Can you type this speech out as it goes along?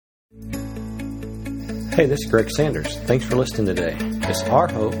Hey, this is Greg Sanders. Thanks for listening today. It's our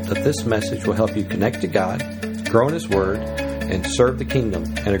hope that this message will help you connect to God, grow in His Word, and serve the kingdom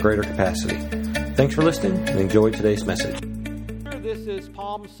in a greater capacity. Thanks for listening and enjoy today's message. This is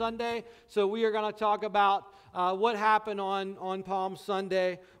Palm Sunday, so we are going to talk about what happened on Palm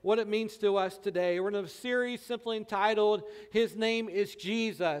Sunday, what it means to us today. We're in a series simply entitled, His Name is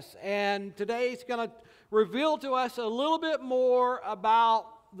Jesus. And today it's going to reveal to us a little bit more about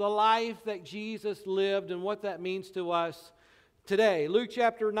the life that Jesus lived and what that means to us today. Luke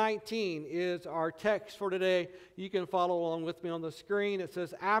chapter 19 is our text for today. You can follow along with me on the screen. It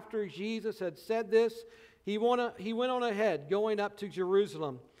says, after Jesus had said this, he went on ahead, going up to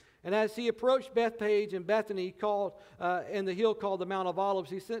Jerusalem. And as he approached Bethpage and Bethany, and the hill called the Mount of Olives,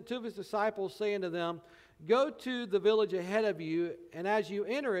 he sent two of his disciples, saying to them, go to the village ahead of you, and as you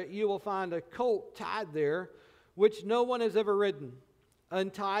enter it, you will find a colt tied there, which no one has ever ridden.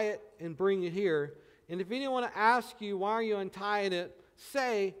 Untie it and bring it here. And if anyone asks you, why are you untying it?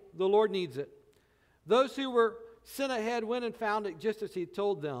 Say, the Lord needs it. Those who were sent ahead went and found it just as he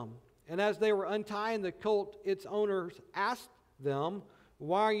told them. And as they were untying the colt, its owners asked them,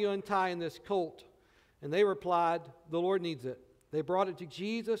 why are you untying this colt? And they replied, the Lord needs it. They brought it to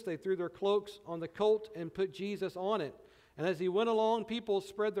Jesus. They threw their cloaks on the colt and put Jesus on it. And as he went along, people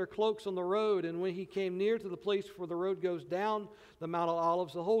spread their cloaks on the road. And when he came near to the place where the road goes down the Mount of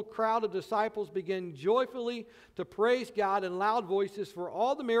Olives, the whole crowd of disciples began joyfully to praise God in loud voices for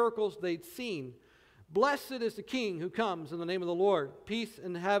all the miracles they'd seen. Blessed is the King who comes in the name of the Lord. Peace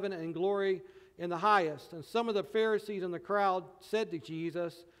in heaven and glory in the highest. And some of the Pharisees in the crowd said to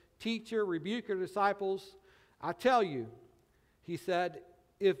Jesus, Teacher, rebuke your disciples. I tell you, he said,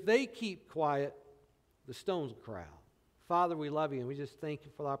 if they keep quiet, the stones will cry out. Father, we love you, and we just thank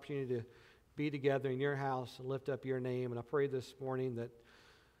you for the opportunity to be together in your house and lift up your name. And I pray this morning that,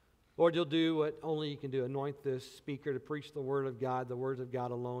 Lord, you'll do what only you can do. Anoint this speaker to preach the word of God, the words of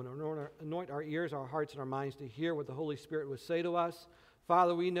God alone. Anoint our ears, our hearts, and our minds to hear what the Holy Spirit would say to us.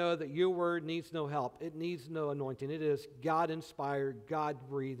 Father, we know that your word needs no help. It needs no anointing. It is God-inspired,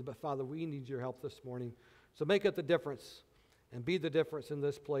 God-breathed. But, Father, we need your help this morning. So make up the difference and be the difference in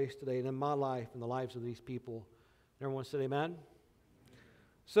this place today and in my life and the lives of these people. Everyone said amen?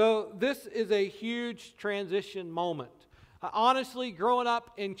 So this is a huge transition moment. Honestly, growing up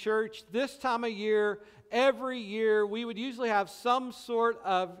in church, this time of year, every year, we would usually have some sort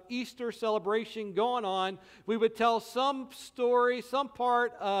of Easter celebration going on. We would tell some story, some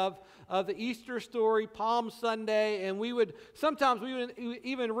part of the Easter story, Palm Sunday, and sometimes we would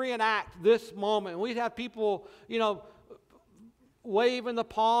even reenact this moment. We'd have people, waving the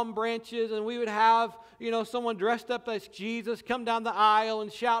palm branches, and we would have, someone dressed up as Jesus come down the aisle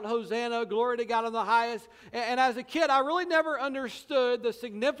and shout, Hosanna, glory to God in the highest. And as a kid, I really never understood the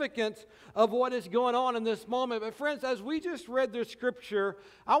significance of what is going on in this moment. But friends, as we just read the scripture,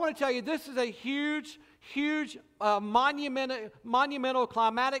 I want to tell you, this is a huge, monumental,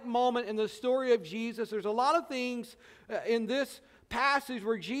 climatic moment in the story of Jesus. There's a lot of things in this passage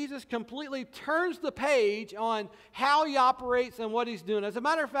where Jesus completely turns the page on how he operates and what he's doing. As a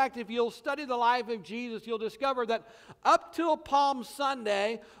matter of fact, if you'll study the life of Jesus, you'll discover that up till Palm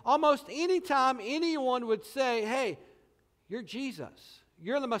Sunday, almost any time anyone would say, hey, you're Jesus,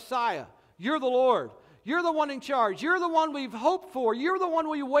 you're the Messiah, you're the Lord, you're the one in charge, you're the one we've hoped for, you're the one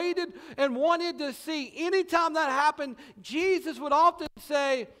we waited and wanted to see. Anytime that happened, Jesus would often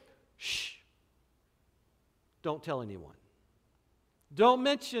say, shh, don't tell anyone. Don't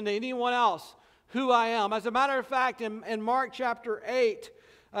mention to anyone else who I am. As a matter of fact, in Mark chapter 8,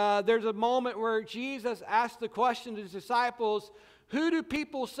 there's a moment where Jesus asked the question to his disciples, who do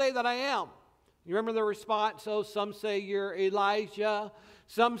people say that I am? You remember the response? So some say you're Elijah.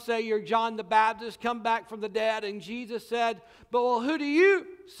 Some say you're John the Baptist, come back from the dead. And Jesus said, but well, who do you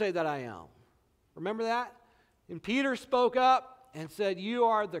say that I am? Remember that? And Peter spoke up and said, you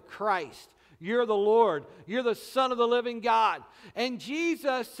are the Christ. You're the Lord. You're the Son of the living God. And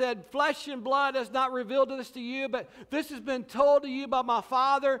Jesus said, flesh and blood has not revealed this to you, but this has been told to you by my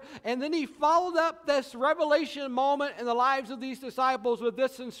Father. And then he followed up this revelation moment in the lives of these disciples with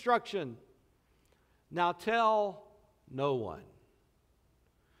this instruction. Now tell no one.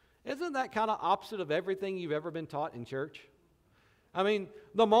 Isn't that kind of opposite of everything you've ever been taught in church? I mean,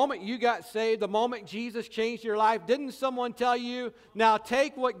 the moment you got saved, the moment Jesus changed your life, didn't someone tell you, now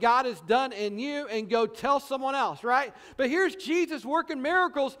take what God has done in you and go tell someone else, right? But here's Jesus working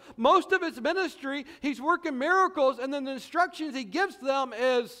miracles. Most of his ministry, he's working miracles, and then the instructions he gives them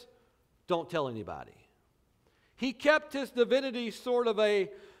is, don't tell anybody. He kept his divinity sort of a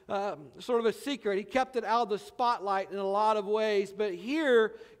sort of a secret. He kept it out of the spotlight in a lot of ways. But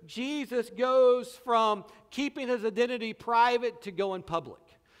here, Jesus goes from keeping his identity private to going public.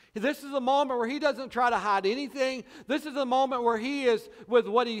 This is a moment where he doesn't try to hide anything. This is a moment where he is, with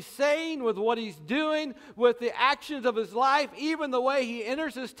what he's saying, with what he's doing, with the actions of his life, even the way he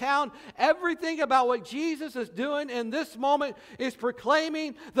enters his town, everything about what Jesus is doing in this moment is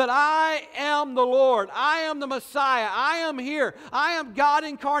proclaiming that I am the Lord. I am the Messiah. I am here. I am God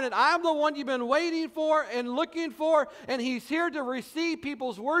incarnate. I am the one you've been waiting for and looking for, and he's here to receive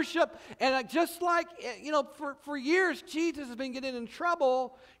people's worship. And just like, for years, Jesus has been getting in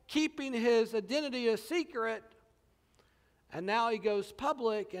trouble keeping his identity a secret, and now he goes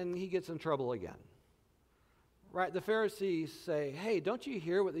public and he gets in trouble again. Right? The Pharisees say, hey, don't you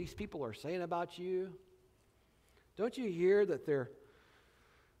hear what these people are saying about you? Don't you hear that they're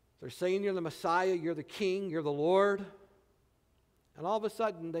saying you're the Messiah, you're the King, you're the Lord? And all of a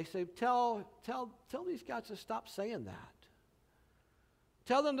sudden they say, tell these guys to stop saying that.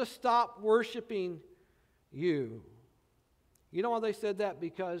 Tell them to stop worshiping you. You know why they said that?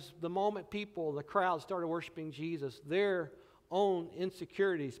 Because the moment the crowd started worshiping Jesus, their own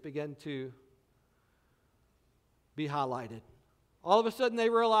insecurities began to be highlighted. All of a sudden they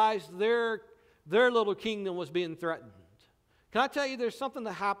realized their little kingdom was being threatened. Can I tell you, there's something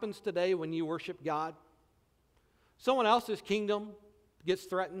that happens today when you worship God? Someone else's kingdom gets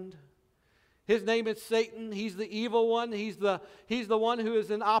threatened. His name is Satan. He's the evil one. He's the one who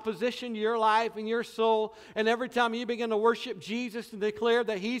is in opposition to your life and your soul. And every time you begin to worship Jesus and declare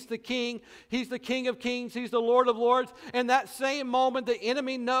that he's the King of kings, he's the Lord of lords, and that same moment the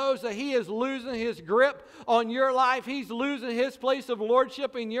enemy knows that he is losing his grip on your life. He's losing his place of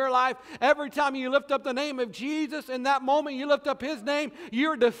lordship in your life. Every time you lift up the name of Jesus, in that moment you lift up his name,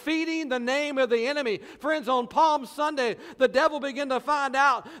 you're defeating the name of the enemy. Friends, on Palm Sunday, the devil began to find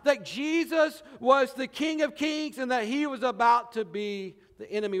out that Jesus was the King of kings and that the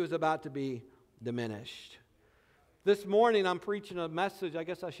enemy was about to be diminished. This morning I'm preaching a message. I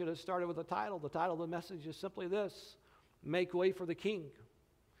guess I should have started with a title. The title of the message is simply this: Make way for the King.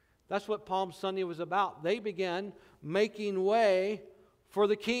 That's what Palm Sunday was about. They began making way for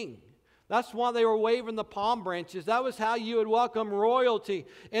the King. That's why they were waving the palm branches. That was how you would welcome royalty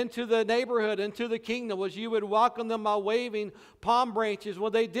into the neighborhood, into the kingdom, was you would welcome them by waving palm branches.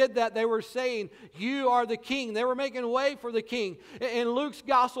 When they did that, they were saying, you are the King. They were making way for the King. In Luke's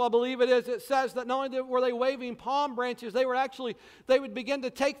gospel, I believe it says that not only were they waving palm branches, they would begin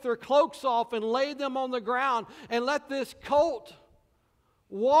to take their cloaks off and lay them on the ground and let this colt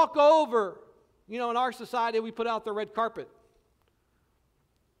walk over. In our society, we put out the red carpet.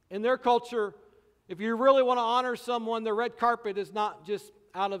 In their culture, if you really want to honor someone, the red carpet is not just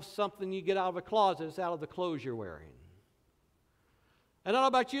out of something you get out of a closet. It's out of the clothes you're wearing. I don't know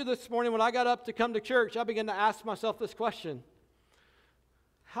about you this morning. When I got up to come to church, I began to ask myself this question: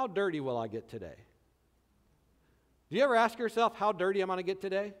 how dirty will I get today? Do you ever ask yourself, how dirty am I going to get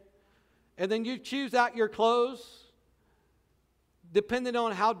today? And then you choose out your clothes depending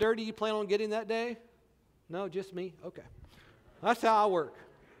on how dirty you plan on getting that day? No, just me? Okay. That's how I work.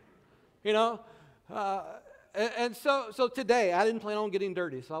 And so today, I didn't plan on getting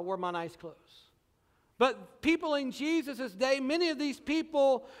dirty, so I wore my nice clothes. But people in Jesus' day, many of these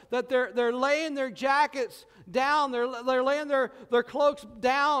people, that they're laying their jackets down, they're laying their cloaks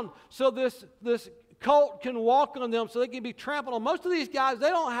down so this colt can walk on them, so they can be trampled on. Most of these guys,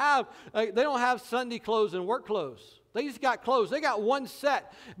 they don't have Sunday clothes and work clothes. They just got clothes. They got one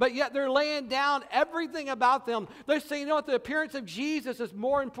set. But yet they're laying down everything about them. They're saying, the appearance of Jesus is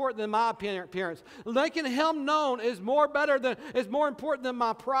more important than my appearance. Making him known is more important than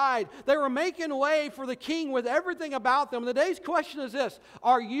my pride. They were making way for the King with everything about them. Today's question is this: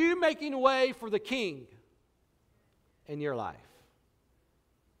 are you making way for the King in your life?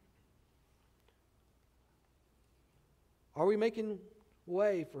 Are we making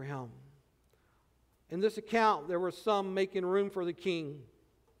way for him? In this account, there were some making room for the King,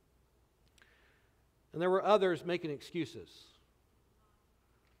 and there were others making excuses.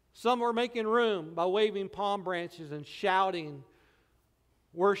 Some were making room by waving palm branches and shouting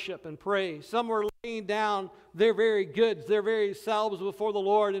worship and praise. Some were laying down their very goods, their very selves before the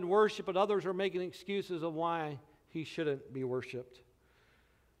Lord in worship, but others were making excuses of why he shouldn't be worshiped.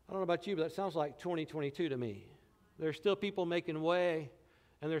 I don't know about you, but that sounds like 2022 to me. There's still people making way,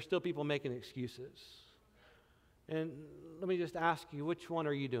 and there's still people making excuses. And let me just ask you, which one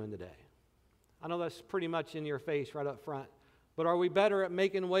are you doing today? I know that's pretty much in your face right up front. But are we better at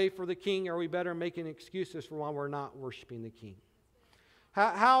making way for the King, or are we better at making excuses for why we're not worshiping the King?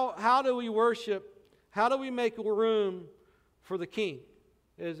 How do we worship? How do we make room for the King?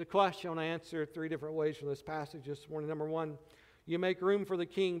 is a question I want to answer 3 different ways from this passage this morning. Number 1, you make room for the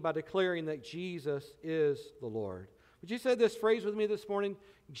King by declaring that Jesus is the Lord. Would you say this phrase with me this morning?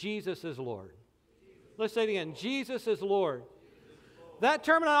 Jesus is Lord. Let's say it again. Jesus is Lord. That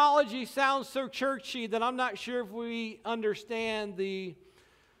terminology sounds so churchy that I'm not sure if we understand the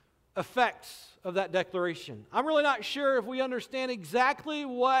effects of that declaration. I'm really not sure if we understand exactly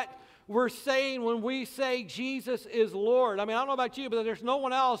what we're saying when we say Jesus is Lord. I mean, I don't know about you, but there's no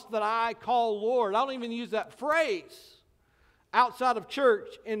one else that I call Lord. I don't even use that phrase outside of church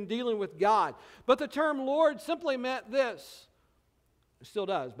in dealing with God. But the term Lord simply meant this. It still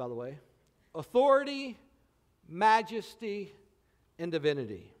does, by the way. Authority, majesty, and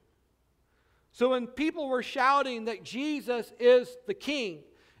divinity. So when people were shouting that Jesus is the King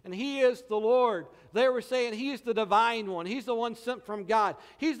and He is the Lord, they were saying He is the divine one. He's the one sent from God.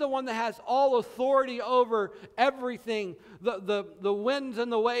 He's the one that has all authority over everything. The winds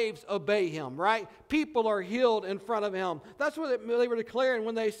and the waves obey Him, right? People are healed in front of Him. That's what they were declaring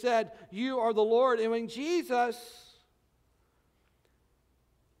when they said, "You are the Lord." And when Jesus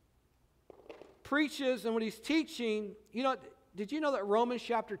preaches and when He's teaching, did you know that Romans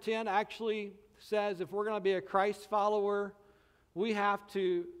chapter 10 actually says if we're going to be a Christ follower, we have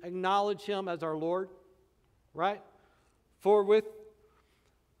to acknowledge Him as our Lord, right? For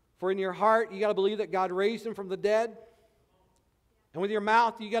in your heart you got to believe that God raised Him from the dead, and with your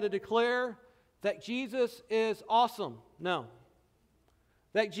mouth you got to declare that Jesus is awesome. No.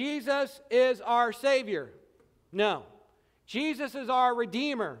 That Jesus is our Savior. No. Jesus is our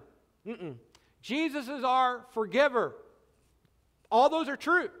Redeemer. Jesus is our forgiver. All those are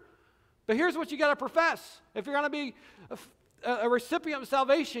true. But here's what you got to profess. If you're going to be a recipient of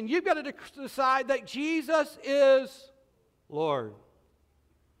salvation, you've got to decide that Jesus is Lord.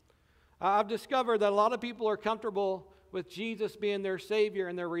 I've discovered that a lot of people are comfortable with Jesus being their Savior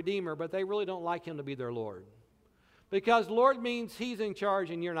and their Redeemer, but they really don't like Him to be their Lord. Because Lord means He's in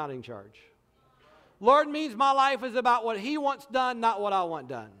charge and you're not in charge. Lord means my life is about what He wants done, not what I want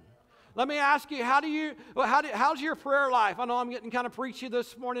done. Let me ask you, how's your prayer life? I know I'm getting kind of preachy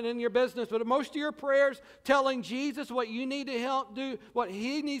this morning in your business, but most of your prayers telling Jesus what you need to help do, what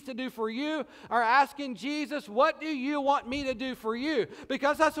He needs to do for you, are asking Jesus, what do you want me to do for you?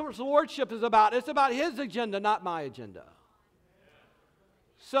 Because that's what Lordship is about. It's about His agenda, not my agenda.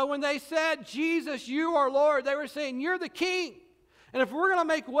 So when they said, Jesus, you are Lord, they were saying, you're the King. And if we're going to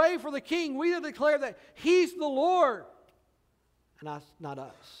make way for the King, we need to declare that He's the Lord, and not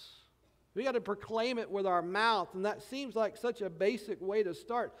us. We got to proclaim it with our mouth, and that seems like such a basic way to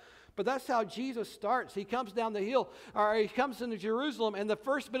start. But that's how Jesus starts. He comes down the hill, or He comes into Jerusalem, and the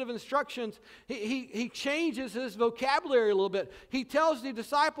first bit of instructions, he changes his vocabulary a little bit. He tells the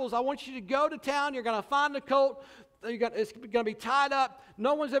disciples, I want you to go to town, you're going to find a colt, it's going to be tied up,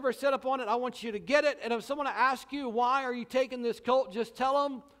 no one's ever set up on it, I want you to get it, and if someone asks you, why are you taking this colt, just tell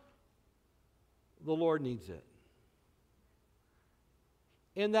them, the Lord needs it.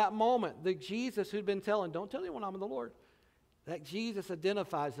 In that moment, the Jesus who'd been telling, don't tell anyone I'm the Lord, that Jesus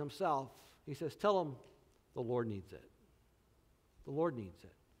identifies Himself. He says, tell them the Lord needs it. The Lord needs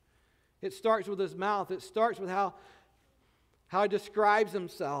it. It starts with His mouth. It starts with how He describes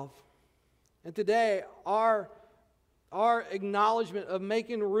Himself. And today, our acknowledgement of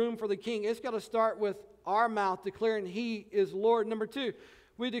making room for the King, it's got to start with our mouth declaring He is Lord. Number 2,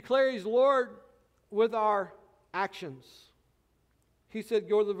 we declare He's Lord with our actions. He said,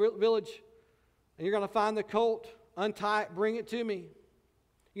 go to the village and you're going to find the colt, untie it, bring it to me.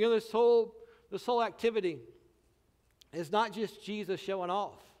 You know, this whole activity is not just Jesus showing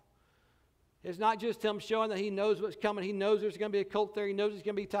off. It's not just Him showing that He knows what's coming. He knows there's going to be a colt there. He knows it's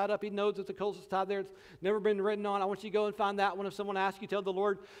going to be tied up. He knows that the colt is tied there. It's never been ridden on. I want you to go and find that one. If someone asks you, tell the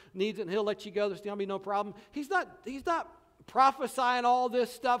Lord needs it and He'll let you go. There's going to be no problem. He's not prophesying all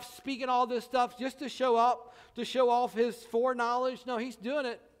this stuff, speaking all this stuff just to show off His foreknowledge. No, He's doing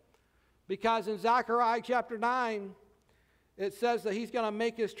it because in Zechariah chapter 9, it says that He's going to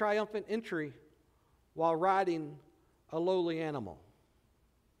make His triumphant entry while riding a lowly animal,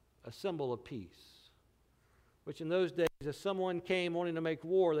 a symbol of peace. Which in those days, if someone came wanting to make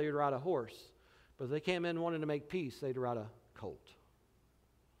war, they would ride a horse. But if they came in wanting to make peace, they'd ride a colt.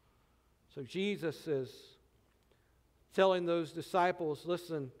 So Jesus is telling those disciples,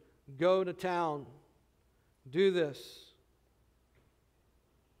 listen, go to town, do this.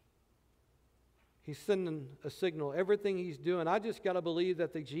 He's sending a signal. Everything He's doing, I just got to believe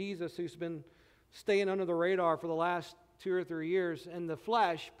that the Jesus who's been staying under the radar for the last 2 or 3 years in the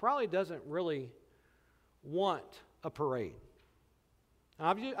flesh probably doesn't really want a parade.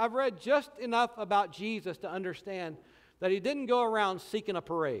 I've read just enough about Jesus to understand that he didn't go around seeking a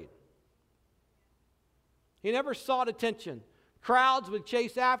parade. He never sought attention. Crowds would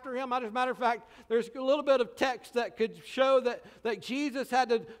chase after him. As a matter of fact, there's a little bit of text that could show that Jesus had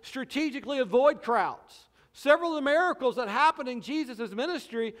to strategically avoid crowds. Several of the miracles that happened in Jesus'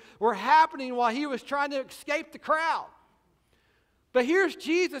 ministry were happening while he was trying to escape the crowd. But here's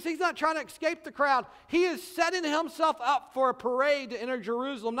Jesus. He's not trying to escape the crowd. He is setting himself up for a parade to enter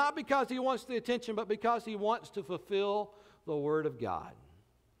Jerusalem, not because he wants the attention, but because he wants to fulfill the Word of God.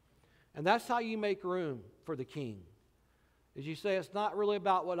 And that's how you make room for the King. Is you say, it's not really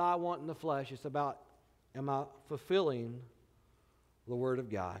about what I want in the flesh. It's about, am I fulfilling the Word of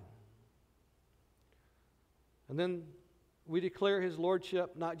God? And then we declare His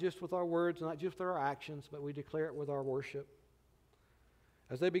Lordship, not just with our words, not just with our actions, but we declare it with our worship.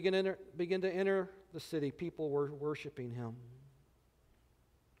 As they begin to enter the city, people were worshiping Him.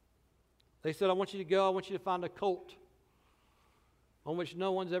 They said, I want you to go, I want you to find a colt on which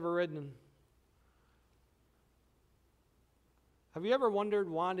no one's ever ridden. Have you ever wondered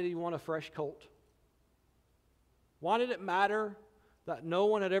why did He want a fresh colt? Why did it matter that no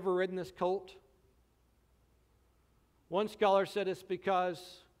one had ever ridden this colt? One scholar said it's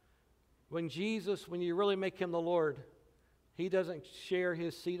because when you really make Him the Lord, He doesn't share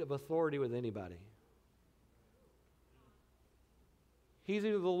His seat of authority with anybody. He's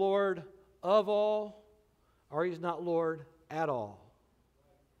either the Lord of all or He's not Lord at all.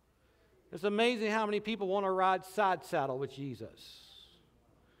 It's amazing how many people want to ride side saddle with Jesus.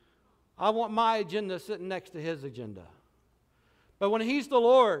 I want my agenda sitting next to His agenda. But when He's the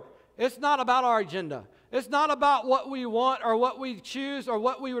Lord, it's not about our agenda. It's not about what we want or what we choose or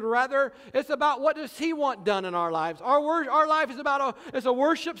what we would rather. It's about what does He want done in our lives. Our life is it's a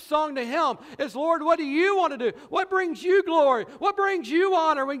worship song to Him. It's, Lord, what do You want to do? What brings You glory? What brings You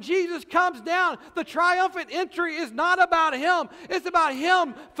honor? When Jesus comes down, the triumphant entry is not about Him. It's about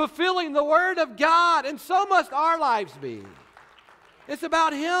Him fulfilling the Word of God. And so must our lives be. It's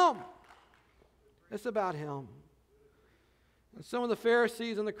about Him. It's about Him. And some of the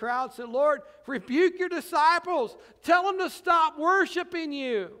Pharisees in the crowd said, Lord, rebuke Your disciples. Tell them to stop worshiping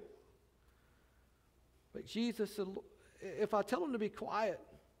You. But Jesus said, if I tell them to be quiet,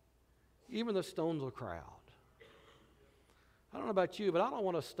 even the stones will cry out. I don't know about you, but I don't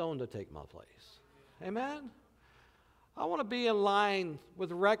want a stone to take my place. Amen? I want to be in line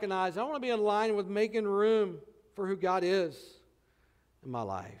with recognizing. I want to be in line with making room for who God is in my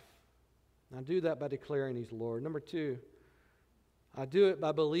life. And I do that by declaring He's Lord. Number 2, I do it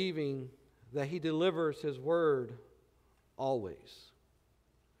by believing that He delivers His Word always.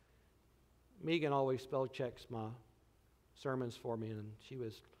 Megan always spell checks my sermons for me, and she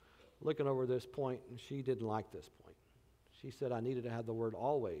was looking over this point, and she didn't like this point. She said I needed to have the word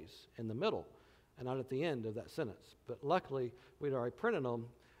always in the middle and not at the end of that sentence. But luckily, we'd already printed them,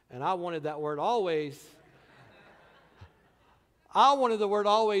 and I wanted that word always. I wanted the word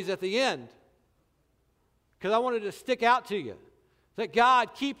always at the end because I wanted to stick out to you. That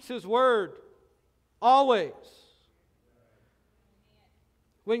God keeps His word always.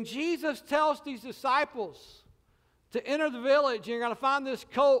 When Jesus tells these disciples to enter the village and you're going to find this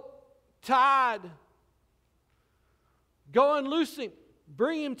colt tied, go and loose him,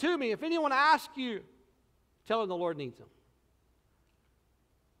 bring him to me. If anyone asks you, tell him the Lord needs him.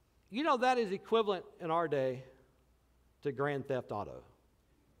 You know that is equivalent in our day to Grand Theft Auto.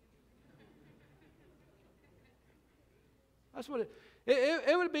 That's what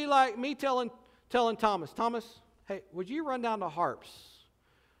it would be like me telling Thomas, hey, would you run down to Harps?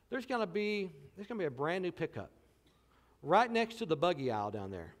 There's going to be a brand new pickup right next to the buggy aisle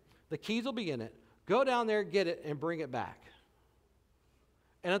down there. The keys will be in it. Go down there, get it, and bring it back.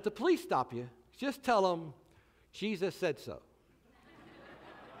 And if the police stop you, just tell them Jesus said so.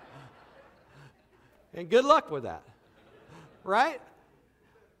 And good luck with that. Right?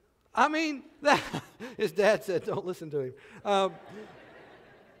 I mean, his dad said, don't listen to him.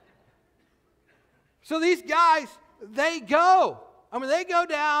 So these guys, they go. I mean, they go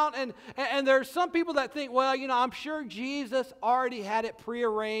down, and there's some people that think, well, I'm sure Jesus already had it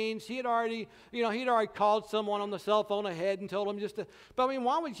prearranged. He'd already called someone on the cell phone ahead and told them but I mean,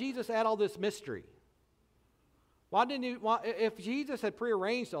 why would Jesus add all this mystery? If Jesus had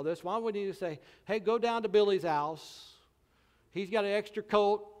prearranged all this, why wouldn't He just say, hey, go down to Billy's house. He's got an extra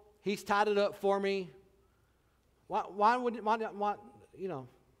coat. He's tied it up for me.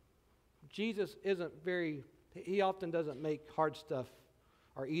 Jesus isn't he often doesn't make hard stuff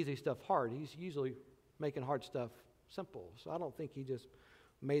or easy stuff hard. He's usually making hard stuff simple. So I don't think He just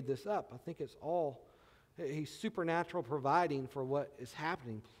made this up. I think He's supernatural providing for what is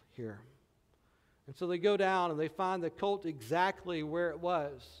happening here. And so they go down and they find the colt exactly where it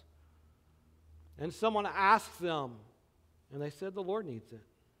was. And someone asks them, and they said, the Lord needs it.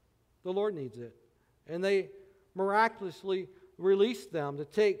 The Lord needs it. And they miraculously released them to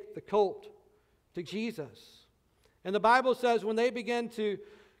take the colt to Jesus. And the Bible says when they began to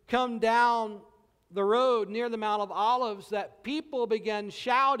come down the road near the Mount of Olives, that people began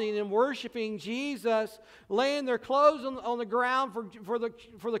shouting and worshiping Jesus, laying their clothes on the ground for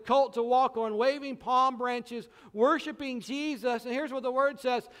the colt to walk on, waving palm branches, worshiping Jesus. And here's what the word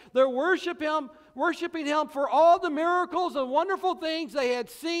says: they're worshiping him for all the miracles and wonderful things they had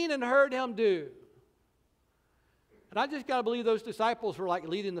seen and heard him do. And I just got to believe those disciples were like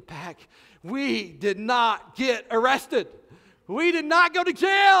leading the pack. We did not get arrested. We did not go to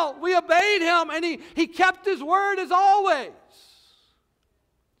jail. We obeyed him, and he kept his word as always.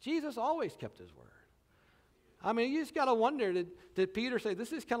 Jesus always kept his word. I mean, you just got to wonder, did Peter say,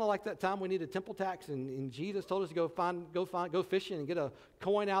 this is kind of like that time we need a temple tax, and Jesus told us to go fishing and get a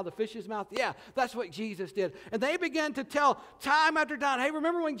coin out of the fish's mouth? Yeah, that's what Jesus did. And they began to tell time after time, hey,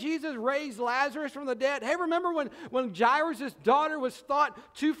 remember when Jesus raised Lazarus from the dead? Hey, remember when Jairus' daughter was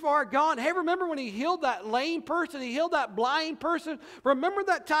thought too far gone? Hey, remember when he healed that lame person? He healed that blind person? Remember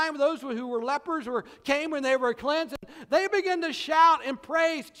that time those who were lepers came when they were cleansed? And they began to shout and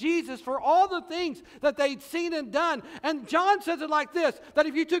praise Jesus for all the things that they'd seen and done. And John says it like this, that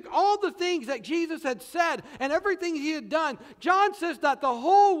if you took all the things that Jesus had said and everything he had done, John says that the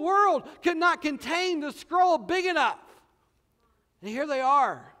whole world could not contain the scroll big enough. And here they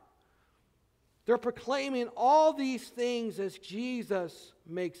are. They're proclaiming all these things as Jesus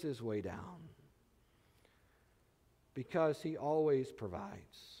makes his way down. Because he always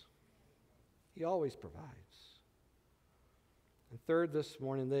provides. He always provides. And third, this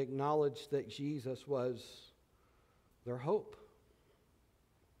morning, they acknowledged that Jesus was their hope.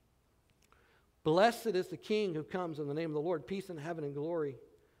 Blessed is the King who comes in the name of the Lord, peace in heaven and glory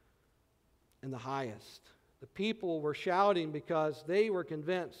in the highest. The people were shouting because they were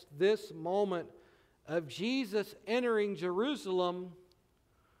convinced this moment of Jesus entering Jerusalem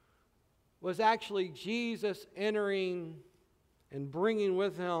was actually Jesus entering and bringing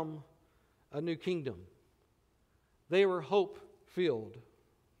with him a new kingdom. They were hope-filled.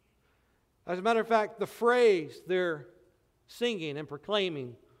 As a matter of fact, the phrase they're singing and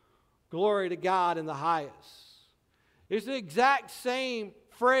proclaiming, glory to God in the highest, is the exact same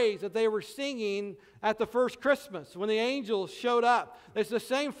phrase that they were singing at the first Christmas when the angels showed up. It's the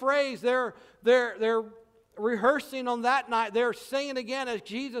same phrase they're rehearsing on that night. They're singing again as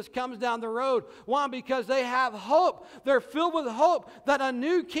Jesus comes down the road. Why? Because they have hope. They're filled with hope that a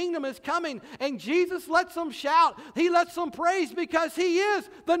new kingdom is coming. And Jesus lets them shout. He lets them praise because he is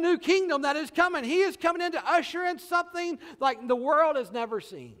the new kingdom that is coming. He is coming in to usher in something like the world has never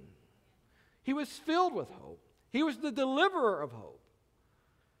seen. He was filled with hope. He was the deliverer of hope.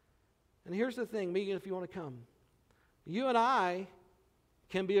 And here's the thing, Megan, if you want to come. You and I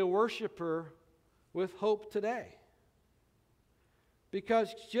can be a worshiper with hope today.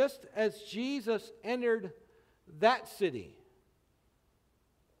 Because just as Jesus entered that city,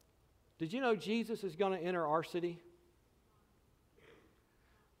 did you know Jesus is going to enter our city?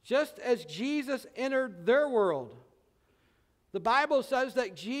 Just as Jesus entered their world, the Bible says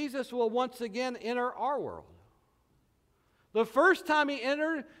that Jesus will once again enter our world. The first time he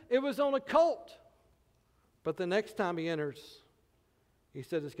entered, it was on a colt. But the next time he enters, he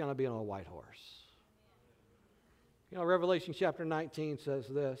says it's going to be on a white horse. You know, Revelation chapter 19 says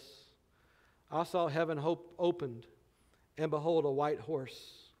this: I saw heaven opened, and behold, a white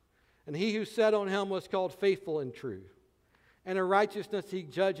horse. And he who sat on him was called Faithful and True. And in righteousness he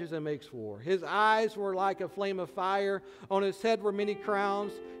judges and makes war. His eyes were like a flame of fire. On his head were many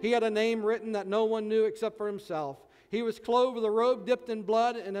crowns. He had a name written that no one knew except for himself. He was clothed with a robe dipped in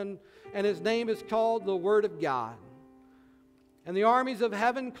blood, and his name is called the Word of God. And the armies of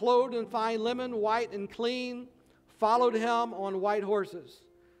heaven, clothed in fine linen, white and clean, followed him on white horses.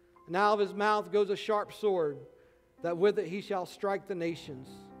 And out of his mouth goes a sharp sword, that with it he shall strike the nations.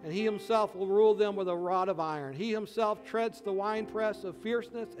 And he himself will rule them with a rod of iron. He himself treads the winepress of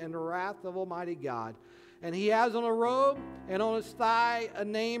fierceness and wrath of Almighty God. And he has on a robe and on his thigh a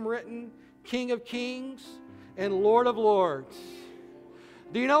name written, King of Kings and Lord of Lords.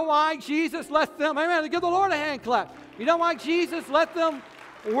 Do you know why Jesus let them, amen, give the Lord a hand clap. You know why Jesus let them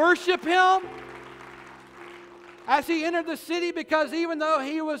worship him as he entered the city? Because even though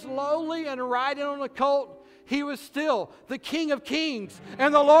he was lowly and riding on a colt, he was still the King of Kings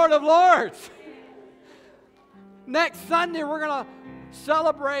and the Lord of Lords. Next Sunday, we're going to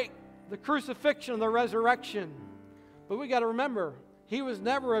celebrate the crucifixion and the resurrection. But we got to remember, He was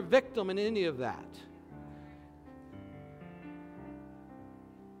never a victim in any of that.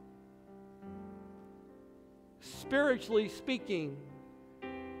 Spiritually speaking,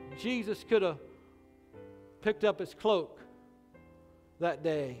 Jesus could have picked up his cloak that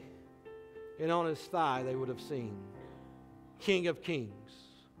day, and on his thigh they would have seen King of Kings,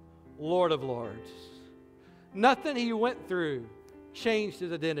 Lord of Lords. Nothing he went through changed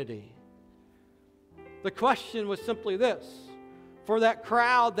his identity. The question was simply this. For that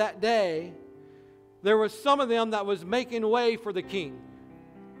crowd that day, there was some of them that was making way for the King,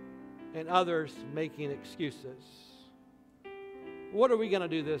 and others making excuses. What are we going to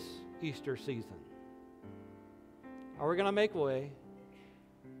do this Easter season? Are we going to make way?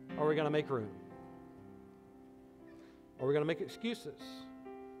 Or are we going to make room? Are we going to make excuses?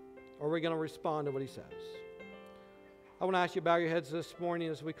 Or are we going to respond to what he says? I want to ask you to bow your heads this morning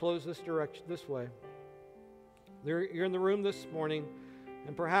as we close this way. You're in the room this morning,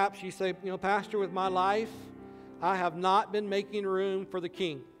 and perhaps you say, Pastor, with my life, I have not been making room for the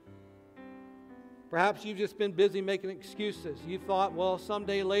King. Perhaps you've just been busy making excuses. You thought, well,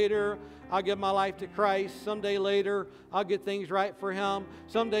 someday later, I'll give my life to Christ. Someday later, I'll get things right for Him.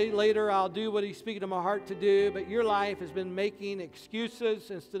 Someday later, I'll do what He's speaking to my heart to do. But your life has been making excuses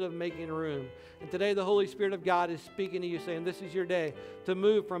instead of making room. And today, the Holy Spirit of God is speaking to you, saying, this is your day to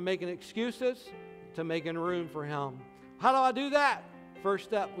move from making excuses to making room for Him. How do I do that? First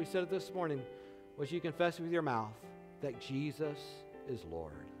step, we said it this morning, was you confess with your mouth that Jesus is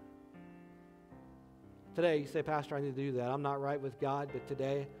Lord. Today, you say, Pastor, I need to do that. I'm not right with God, but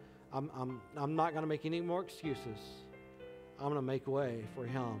today, I'm not going to make any more excuses. I'm going to make way for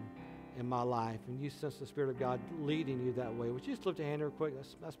Him in my life. And you sense the Spirit of God leading you that way. Would you just lift a hand real quick?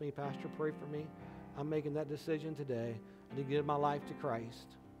 That's me, Pastor. Pray for me. I'm making that decision today. I need to give my life to Christ.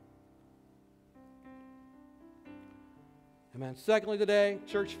 Amen. Secondly today,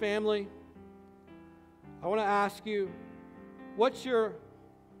 church family, I want to ask you, what's your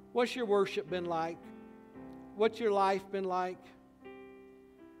worship been like? What's your life been like?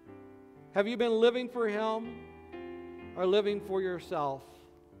 Have you been living for Him or living for yourself?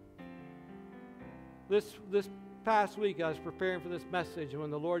 This past week I was preparing for this message, and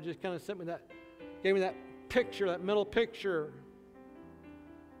when the Lord just kind of gave me that picture, that mental picture,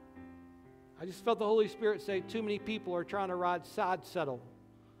 I just felt the Holy Spirit say too many people are trying to ride side saddle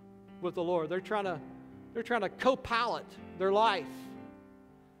with the Lord. They're trying to co-pilot their life.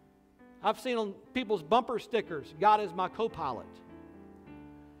 I've seen on people's bumper stickers, God is my co-pilot.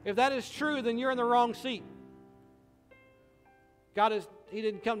 If that is true, then you're in the wrong seat. He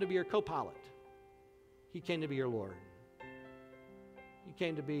didn't come to be your co-pilot. He came to be your Lord. He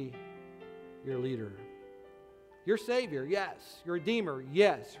came to be your leader. Your Savior, yes. Your Redeemer,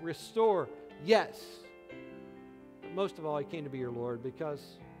 yes. Restore, yes. But most of all, He came to be your Lord, because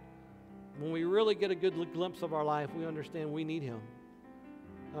when we really get a good glimpse of our life, we understand we need Him.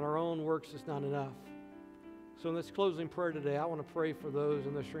 On our own works is not enough. So in this closing prayer today, I want to pray for those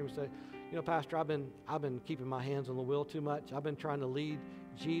in this room who say, Pastor, I've been keeping my hands on the wheel too much. I've been trying to lead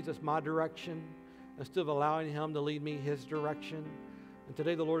Jesus my direction instead of allowing Him to lead me His direction. And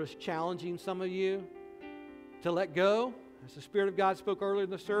today the Lord is challenging some of you to let go, as the Spirit of God spoke earlier in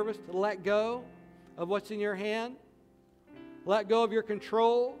the service, to let go of what's in your hand. Let go of your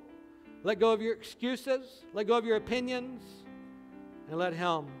control. Let go of your excuses. Let go of your opinions. And let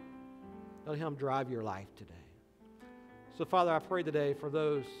Him drive your life today. So, Father, I pray today for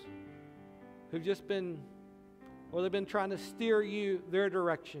those who've just been, or they've been trying to steer you their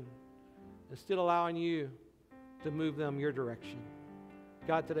direction instead of allowing you to move them your direction.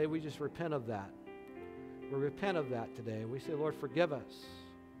 God, today we just repent of that. We repent of that today. We say, Lord, forgive us.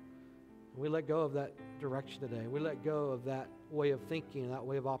 We let go of that direction today. We let go of that way of thinking, that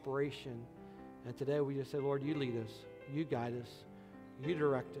way of operation. And today we just say, Lord, you lead us. You guide us. You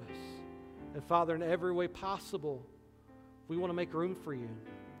direct us. And Father, in every way possible, we want to make room for you.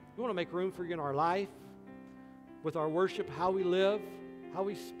 We want to make room for you in our life, with our worship, how we live, how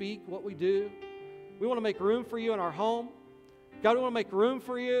we speak, what we do. We want to make room for you in our home. God, we want to make room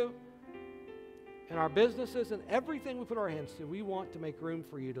for you in our businesses and everything we put our hands to. We want to make room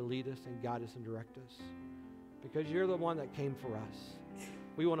for you to lead us and guide us and direct us, because you're the one that came for us.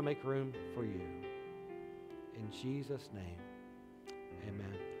 We want to make room for you. In Jesus' name.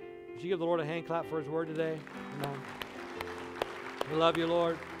 Amen. Would you give the Lord a hand clap for His word today? Amen. We love you,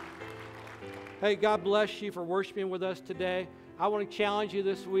 Lord. Hey, God bless you for worshiping with us today. I want to challenge you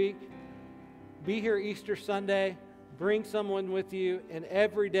this week. Be here Easter Sunday. Bring someone with you, and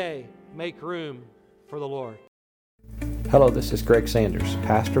every day make room for the Lord. Hello, this is Greg Sanders,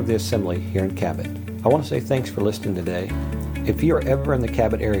 pastor of the Assembly here in Cabot. I want to say thanks for listening today. If you are ever in the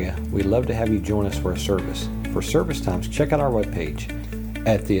Cabot area, we'd love to have you join us for a service. For service times, check out our webpage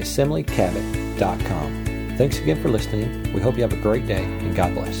at theassemblycabot.com. Thanks again for listening. We hope you have a great day, and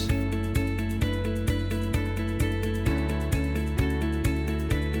God bless.